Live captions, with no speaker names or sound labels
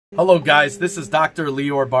Hello guys, this is Dr.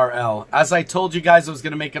 Lior Bar-El. As I told you guys I was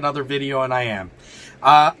going to make another video, and I am.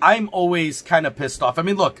 I'm always kind of pissed off. I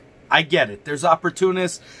mean, look, I get it. There's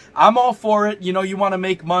opportunists. I'm all for it. You know, you want to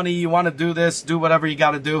make money, you want to do this, do whatever you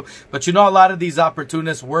got to do. But you know, a lot of these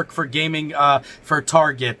opportunists work for gaming, for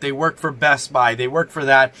Target. They work for Best Buy. They work for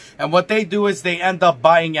that. And what they do is they end up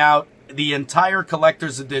buying out the entire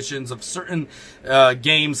collector's editions of certain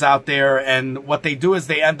games out there, and what they do is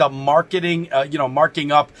they end up marketing,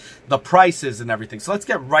 marking up the prices and everything. So let's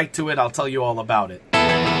get right to it. I'll tell you all about it.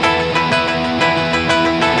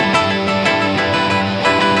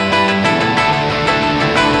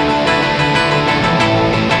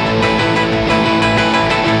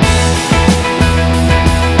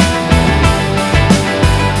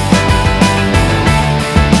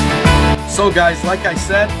 So guys, like I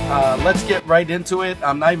said, let's get right into it.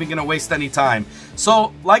 I'm not even going to waste any time.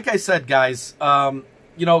 So, like I said, guys,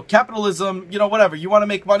 you know, capitalism, you know, whatever. You want to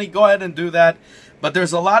make money, go ahead and do that. But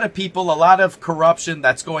there's a lot of people, a lot of corruption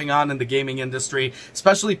that's going on in the gaming industry,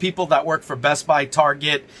 especially people that work for Best Buy,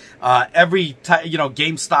 Target,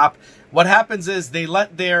 GameStop. What happens is they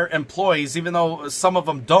let their employees, even though some of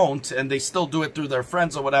them don't, and they still do it through their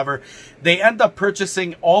friends or whatever, they end up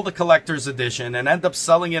purchasing all the collector's edition and end up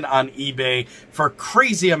selling it on eBay for a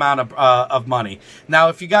crazy amount of money. Now,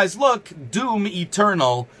 if you guys look, Doom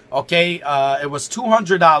Eternal, okay, it was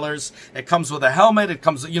 $200. It comes with a helmet. It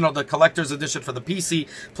comes, you know, the collector's edition for the PC,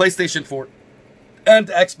 PlayStation 4, and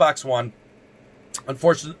Xbox One.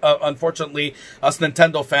 Unfortunately, us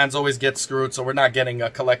Nintendo fans always get screwed, so we're not getting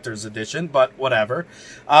a collector's edition, but whatever.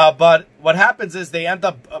 But what happens is they end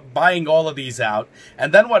up buying all of these out,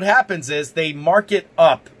 and then what happens is they mark it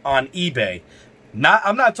up on eBay.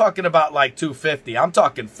 I'm not talking about like $250. I'm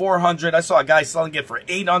talking $400. I saw a guy selling it for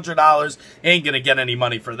 $800. Ain't gonna get any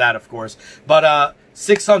money for that, of course. But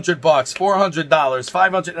 $600, $400,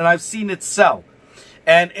 $500, and I've seen it sell.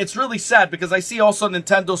 And it's really sad because I see also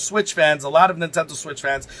Nintendo Switch fans, a lot of Nintendo Switch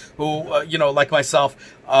fans who, you know, like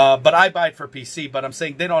myself, but I buy it for PC. But I'm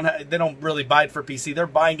saying they don't really buy it for PC. They're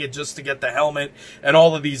buying it just to get the helmet and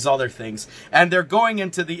all of these other things. And they're going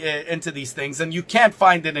into these things, and you can't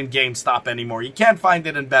find it in GameStop anymore. You can't find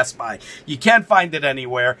it in Best Buy. You can't find it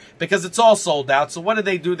anywhere because it's all sold out. So what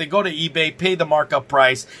do? They go to eBay, pay the markup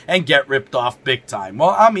price, and get ripped off big time.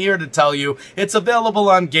 Well, I'm here to tell you it's available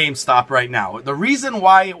on GameStop right now. The reason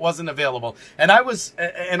why it wasn't available, and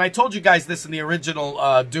I told you guys this in the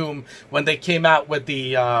original Doom when they came out with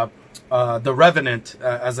the Revenant,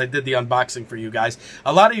 as I did the unboxing for you guys.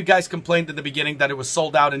 A lot of you guys complained in the beginning that it was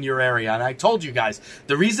sold out in your area, and I told you guys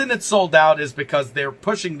the reason it's sold out is because they're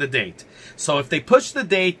pushing the date. So if they push the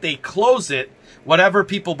date, they close it. Whatever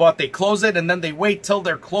people bought, they close it, and then they wait till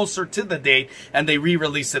they're closer to the date, and they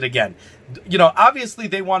re-release it again. You know, obviously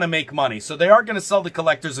they want to make money, so they are going to sell the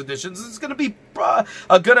collector's editions. It's going to be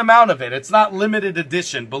a good amount of it. It's not limited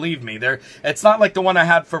edition, believe me. It's not like the one I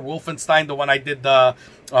had for Wolfenstein, the one I did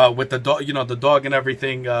with the dog, you know, the dog and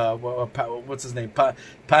everything. What's his name?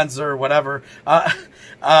 Panzer, whatever.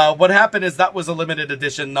 What happened is that was a limited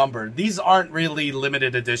edition number. These aren't really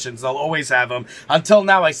limited editions. They'll always have them. Until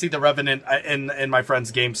now, I see the Revenant in my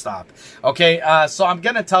friend's GameStop. Okay, so I'm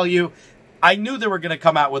going to tell you, I knew they were going to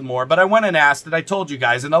come out with more, but I went and asked, and I told you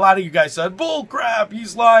guys, and a lot of you guys said, bull crap,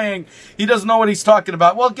 he's lying. He doesn't know what he's talking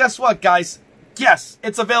about. Well, guess what, guys? Yes,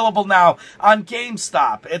 it's available now on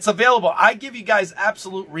GameStop. It's available. I give you guys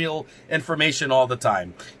absolute real information all the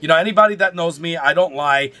time. You know, anybody that knows me, I don't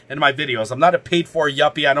lie in my videos. I'm not a paid-for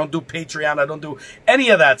yuppie. I don't do Patreon. I don't do any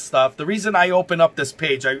of that stuff. The reason I open up this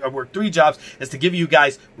page, I work 3 jobs, is to give you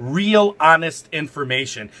guys real, honest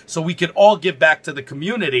information so we can all give back to the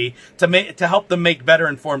community to help them make better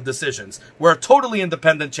informed decisions. We're a totally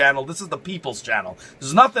independent channel. This is the people's channel.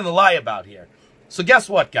 There's nothing to lie about here. So guess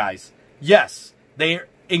what, guys? Yes, they're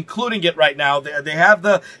including it right now. They have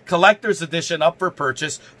the collector's edition up for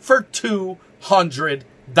purchase for $200.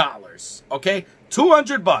 Okay,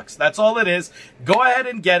 $200. That's all it is. Go ahead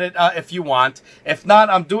and get it if you want. If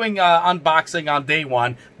not, I'm doing unboxing on day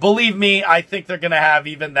 1. Believe me, I think they're going to have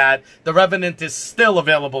even that. The Revenant is still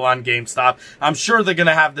available on GameStop. I'm sure they're going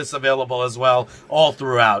to have this available as well all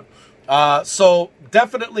throughout. So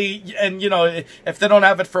definitely, and you know, if they don't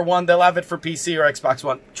have it for one, they'll have it for PC or Xbox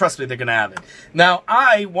One. Trust me, they're going to have it. Now,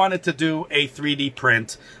 I wanted to do a 3D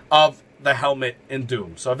print of the helmet in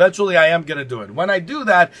Doom. So eventually I am going to do it. When I do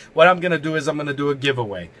that, what I'm going to do is I'm going to do a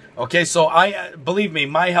giveaway. Okay, so believe me,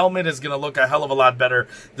 my helmet is going to look a hell of a lot better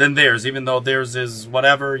than theirs, even though theirs is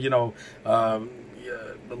whatever, you know,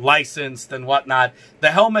 licensed and whatnot.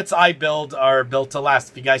 The helmets I build are built to last.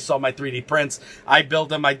 If you guys saw my 3D prints, I build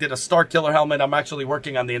them. I did a Star Killer helmet. I'm actually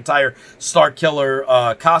working on the entire Star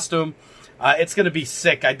Killer costume. It's going to be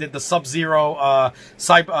sick. I did the Sub-Zero,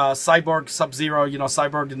 Cyborg Sub-Zero, you know,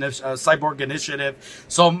 Cyborg Initiative.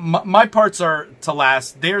 So my parts are to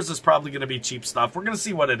last. Theirs is probably going to be cheap stuff. We're going to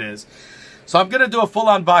see what it is. So I'm going to do a full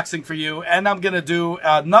unboxing for you, and I'm going to do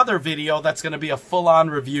another video that's going to be a full-on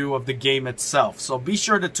review of the game itself. So be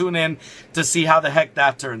sure to tune in to see how the heck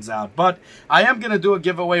that turns out. But I am going to do a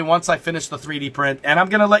giveaway once I finish the 3D print, and I'm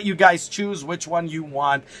going to let you guys choose which one you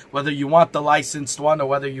want, whether you want the licensed one or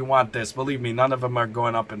whether you want this. Believe me, none of them are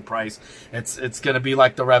going up in price. It's going to be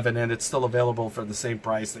like the Revenant. It's still available for the same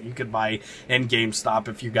price that you could buy in GameStop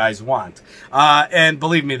if you guys want. And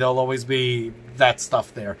believe me, there'll always be that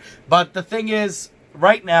stuff there. But the thing is,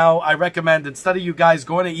 right now, I recommend, instead of you guys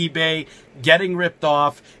going to eBay, getting ripped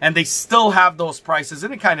off, and they still have those prices,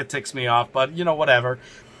 and it kind of ticks me off, but, you know, whatever.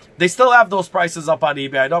 They still have those prices up on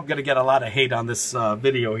eBay. I know I'm going to get a lot of hate on this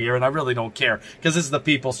video here, and I really don't care, because this is the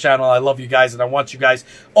people's channel. I love you guys, and I want you guys,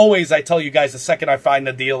 always, I tell you guys, the second I find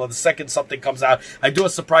a deal, or the second something comes out, I do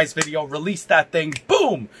a surprise video, release that thing,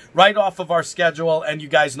 boom, right off of our schedule, and you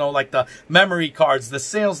guys know, like the memory cards, the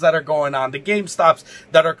sales that are going on, the GameStops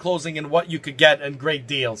that are closing, and what you could get, and great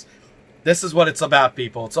deals. This is what it's about,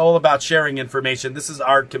 people. It's all about sharing information. This is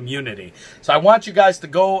our community. So I want you guys to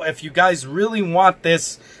go, if you guys really want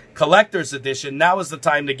this collector's edition, now is the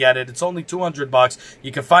time to get it. It's only 200 bucks.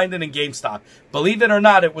 You can find it in GameStop. Believe it or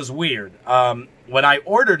not, it was weird. When I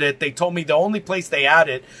ordered it, they told me the only place they had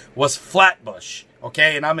it was Flatbush.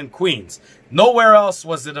 Okay, and I'm in Queens. Nowhere else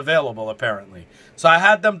was it available, apparently. So I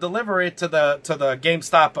had them deliver it to the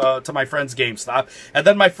GameStop, to my friend's GameStop. And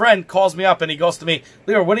then my friend calls me up and he goes to me,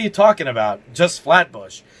 Leo, what are you talking about? Just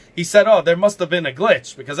Flatbush. He said, oh, there must have been a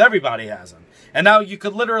glitch because everybody has them. And now you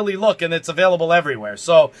could literally look and it's available everywhere.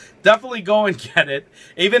 So definitely go and get it.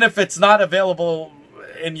 Even if it's not available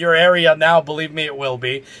in your area now, believe me, it will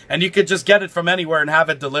be. And you could just get it from anywhere and have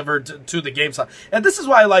it delivered to the GameStop. And this is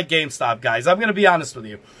why I like GameStop, guys. I'm going to be honest with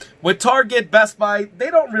you. With Target, Best Buy,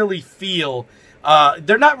 they don't really feel...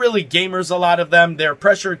 they're not really gamers, a lot of them. They're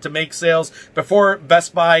pressured to make sales. Before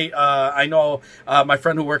Best Buy, I know my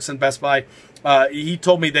friend who works in Best Buy, he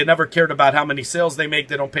told me they never cared about how many sales they make.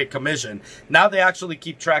 They don't pay commission. Now they actually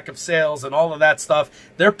keep track of sales and all of that stuff.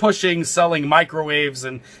 They're pushing, selling microwaves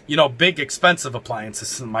and, you know, big expensive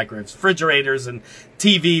appliances and microwaves, refrigerators and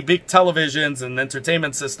TV, big televisions and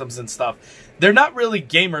entertainment systems and stuff. They're not really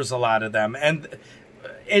gamers, a lot of them. And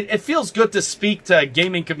it feels good to speak to a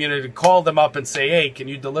gaming community, to call them up and say, hey, can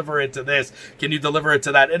you deliver it to this? Can you deliver it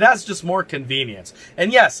to that? It has just more convenience.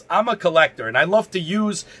 And yes, I'm a collector, and I love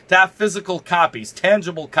to have physical copies,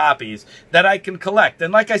 tangible copies that I can collect.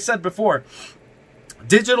 And like I said before,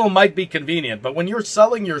 digital might be convenient, but when you're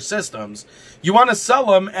selling your systems, you want to sell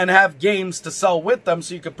them and have games to sell with them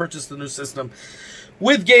so you can purchase the new system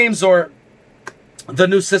with games, or the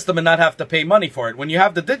new system, and not have to pay money for it. When you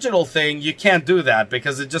have the digital thing, you can't do that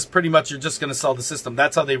because it just pretty much, you're just going to sell the system.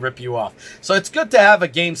 That's how they rip you off. So it's good to have a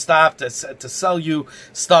GameStop to sell you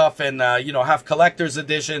stuff and, you know, have collector's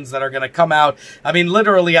editions that are going to come out. I mean,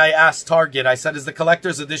 literally, I asked Target, I said, is the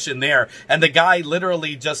collector's edition there? And the guy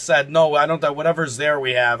literally just said, no, I don't know, whatever's there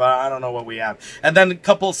we have. I don't know what we have. And then a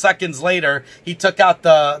couple seconds later, he took out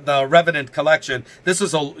the Revenant collection. This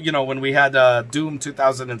was, you know, when we had Doom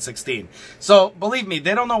 2016. So, believe me,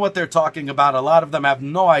 they don't know what they're talking about. A lot of them have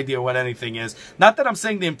no idea what anything is. Not that I'm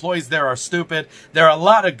saying the employees there are stupid. There are a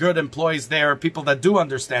lot of good employees there, people that do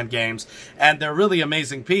understand games, and they're really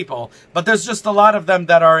amazing people. But there's just a lot of them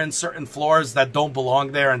that are in certain floors that don't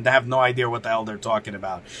belong there and have no idea what the hell they're talking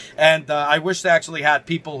about. And I wish they actually had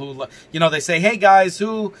people who, you know, they say, hey guys,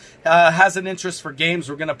 who has an interest for games?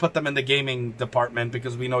 We're going to put them in the gaming department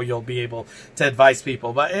because we know you'll be able to advise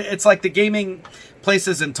people. But it's like the gaming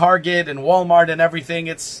places in Target and Walmart and everything,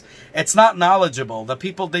 it's not knowledgeable. The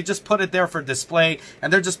people, they just put it there for display,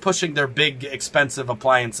 and they're just pushing their big expensive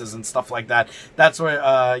appliances and stuff like that. That's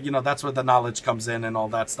where you know, that's where the knowledge comes in and all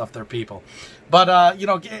that stuff. They're people. But, you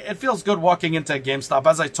know, it feels good walking into a GameStop.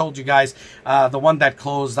 As I told you guys, the one that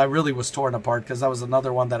closed, I really was torn apart because that was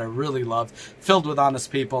another one that I really loved, filled with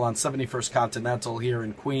honest people on 71st Continental here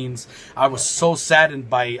in Queens. I was so saddened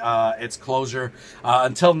by its closure.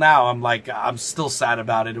 Until now, I'm still sad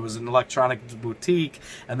about it. It was an electronics boutique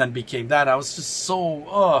and then became that. I was just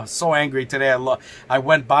so angry today. I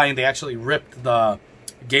went by and they actually ripped the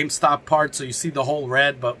GameStop part, so you see the whole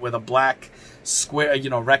red but with a black square, you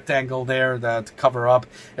know, rectangle there to cover up.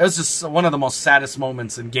 It was just one of the most saddest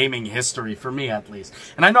moments in gaming history, for me at least.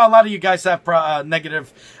 And I know a lot of you guys have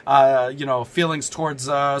negative, you know, feelings towards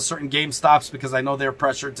certain GameStops because I know they're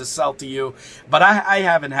pressured to sell to you. But I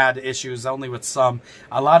haven't had issues, only with some.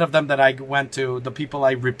 A lot of them that I went to, the people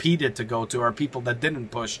I repeated to go to are people that didn't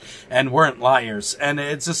push and weren't liars. And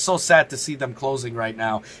it's just so sad to see them closing right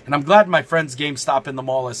now. And I'm glad my friend's GameStop in the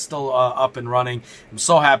mall is still up and running. I'm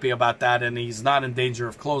so happy about that, and he's not in danger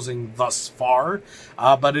of closing thus far.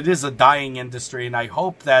 But it is a dying industry, and I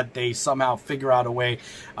hope that they somehow figure out a way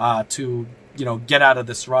to, you know, get out of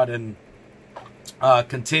this rut and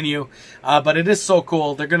continue. But it is so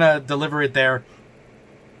cool. They're going to deliver it there,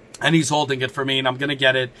 and he's holding it for me, and I'm going to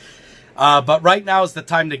get it. But right now is the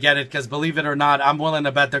time to get it, because believe it or not, I'm willing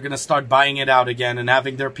to bet they're going to start buying it out again and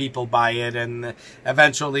having their people buy it, and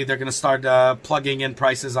eventually they're going to start plugging in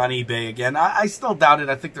prices on eBay again. I still doubt it.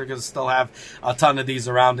 I think they're going to still have a ton of these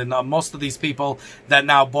around, and most of these people that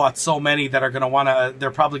now bought so many that are going to want to,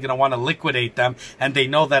 they're probably going to want to liquidate them, and they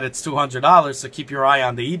know that it's $200, so keep your eye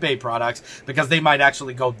on the eBay products, because they might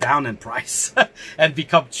actually go down in price and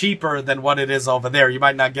become cheaper than what it is over there. You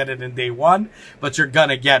might not get it in day one, but you're going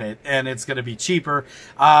to get it, and it's going to be cheaper.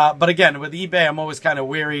 But again, with eBay, I'm always kind of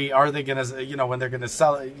weary. Are they going to, you know, when they're going to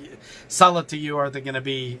sell it to you, are they going to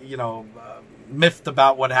be, you know, miffed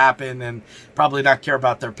about what happened and probably not care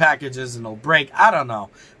about their packages and it'll break? I don't know.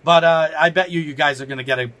 But I bet you guys are going to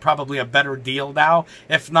get probably a better deal now.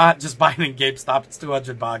 If not, just buy it in GameStop. It's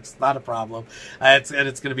 $200. Not a problem. And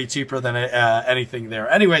it's going to be cheaper than anything there.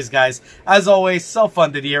 Anyways, guys, as always,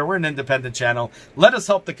 self-funded here. We're an independent channel. Let us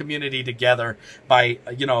help the community together by,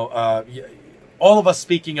 you know, all of us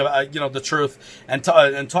speaking about, you know, the truth and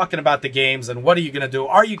talking about the games and what are you going to do.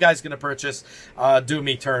 Are you guys going to purchase Doom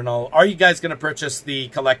Eternal? Are you guys going to purchase the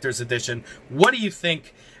collector's edition? What do you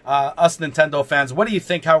think? Us Nintendo fans, what do you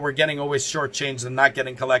think how we're getting always shortchanged and not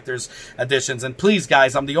getting collector's editions? And please,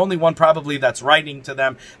 guys, I'm the only one probably that's writing to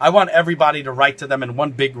them. I want everybody to write to them in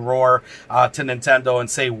one big roar to Nintendo and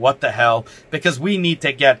say, what the hell? Because we need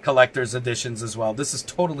to get collector's editions as well. This is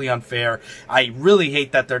totally unfair. I really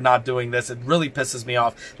hate that they're not doing this. It really pisses me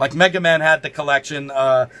off. Like Mega Man had the collection,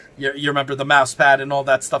 you remember the mouse pad and all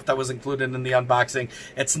that stuff that was included in the unboxing.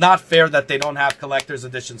 It's not fair that they don't have collector's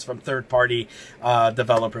editions from third-party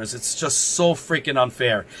developers. It's just so freaking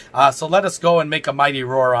unfair. So let us go and make a mighty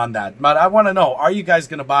roar on that. But I want to know, are you guys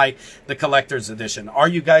going to buy the collector's edition? Are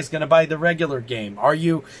you guys going to buy the regular game? Are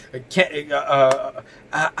you, you know,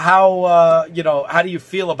 how do you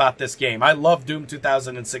feel about this game? I love Doom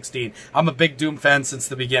 2016. I'm a big Doom fan since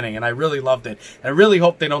the beginning, and I really loved it. And I really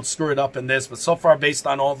hope they don't screw it up in this, but so far, based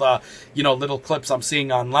on all the, you know, little clips I'm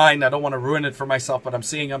seeing online, I don't want to ruin it for myself, but I'm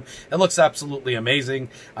seeing them. It looks absolutely amazing.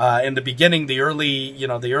 In the beginning, the early, you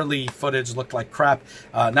know, the early footage looked like crap.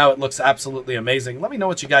 Now it looks absolutely amazing. Let me know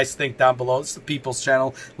what you guys think down below. It's the People's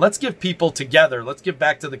Channel. Let's give people together. Let's give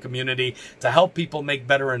back to the community to help people make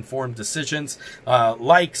better informed decisions.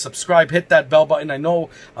 Like, subscribe, hit that bell button. I know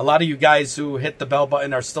a lot of you guys who hit the bell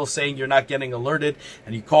button are still saying you're not getting alerted,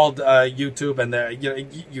 and you called YouTube and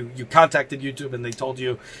you contacted YouTube and they told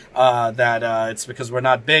you that it's because we're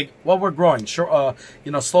not big. Well, we're growing, sure,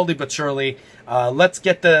 you know, slowly but surely. Let's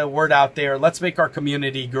get the word out there. Let's make our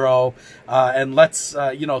community grow, and let's,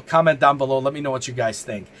 you know, comment down below. Let me know what you guys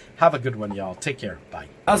think. Have a good one, y'all. Take care. Bye.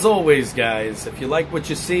 As always, guys, if you like what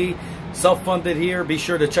you see, self-funded here, be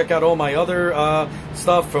sure to check out all my other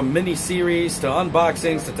stuff, from mini-series to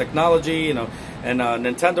unboxings to technology, you know, and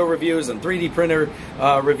Nintendo reviews and 3D printer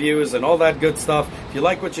reviews and all that good stuff. If you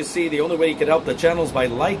like what you see, the only way you can help the channel is by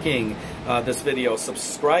liking this video,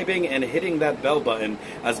 subscribing, and hitting that bell button.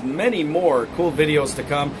 As many more cool videos to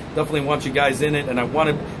come. Definitely want you guys in it, and I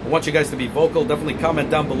want you guys to be vocal. Definitely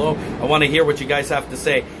comment down below. I want to hear what you guys have to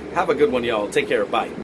say. Have a good one, y'all. Take care. Bye.